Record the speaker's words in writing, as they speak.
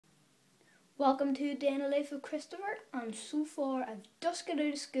Welcome to Day in the Life of Christopher, and so far I've just got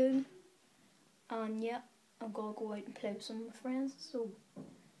out of school and yeah, I'm gonna go out and play with some of my friends, so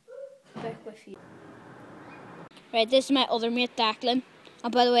back with you. Right, this is my other mate Declan,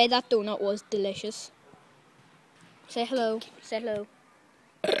 and by the way that donut was delicious. Say hello, say hello.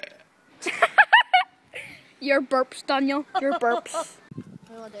 Your burps, Daniel, your burps.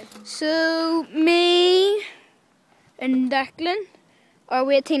 So me and Declan are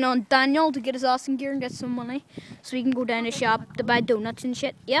waiting on Daniel to get his ass in gear and get some money so we can go down to the shop to buy donuts and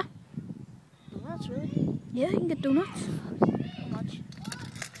shit. Yeah? Donuts, really? Yeah, you can get donuts. How much?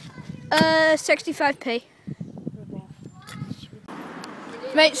 65p.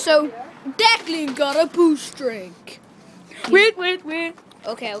 Right, so Declan got a boost drink. Wait.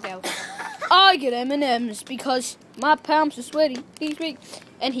 Okay. I get M&M's because my palms are sweaty. He's weak.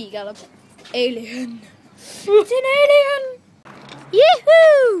 And he got a alien. It's an alien!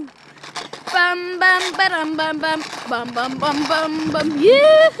 Yoo-hoo! Bum bum ba-dum bum bum bum bum bum bum bum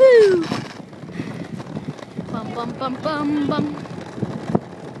yoo-hoo! Bum bum bum bum bum.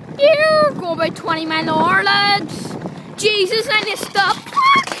 Yeah, go about 20 miles an hour, lads. Jesus, I need to stop.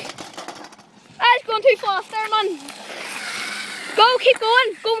 Fuck! I was going too fast there, man. Go, keep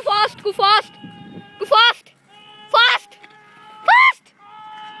going. Go fast, go fast. Go fast. Fast! Fast!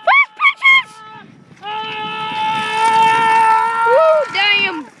 Fast, bitches! Woo,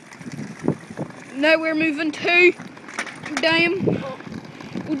 damn. Now we're moving too. Damn.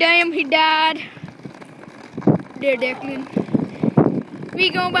 Oh, damn, he died. There, Declan. We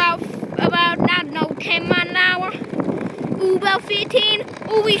go about, I don't know, 10 miles an hour. Ooh, about 15.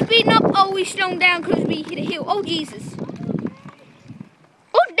 Oh, we speeding up. Oh, we slowing down because we hit a hill. Oh, Jesus.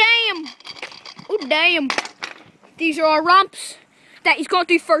 Oh, damn. Oh, damn. These are our ramps that he's going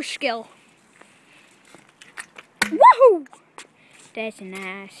to do first skill. Woohoo! That's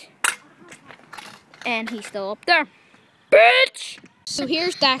nice. And he's still up there. Bitch! So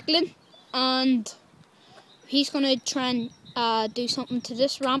here's Declan, and he's going to try and do something to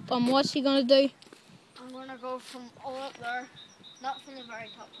this ramp. And what's he going to do? I'm going to go from all up there, not from the very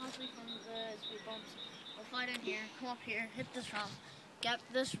top, possibly from the speed bumps. I'll fly down here, come up here, hit this ramp, get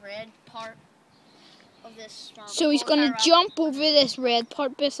this red part of this ramp. So he's going to jump over this red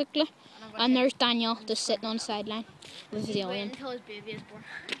part, basically. And there's Daniel just sitting on the sideline with his alien. Until his baby is born.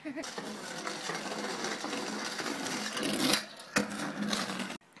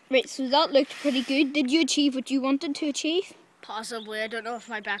 Right, so that looked pretty good. Did you achieve what you wanted to achieve? Possibly, I don't know if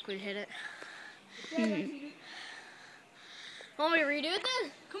my back would hit it. Want me to redo it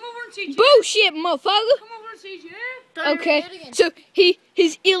then? Come over and see Bullshit, motherfucker! Come over and see Jay. Don't Okay, redo it again. so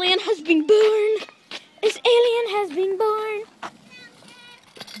his alien has been born. His alien has been born.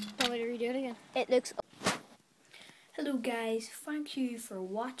 Want me to redo it again? It looks. Hello guys, thank you for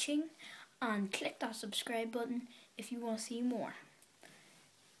watching and click that subscribe button if you want to see more.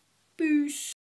 Peace.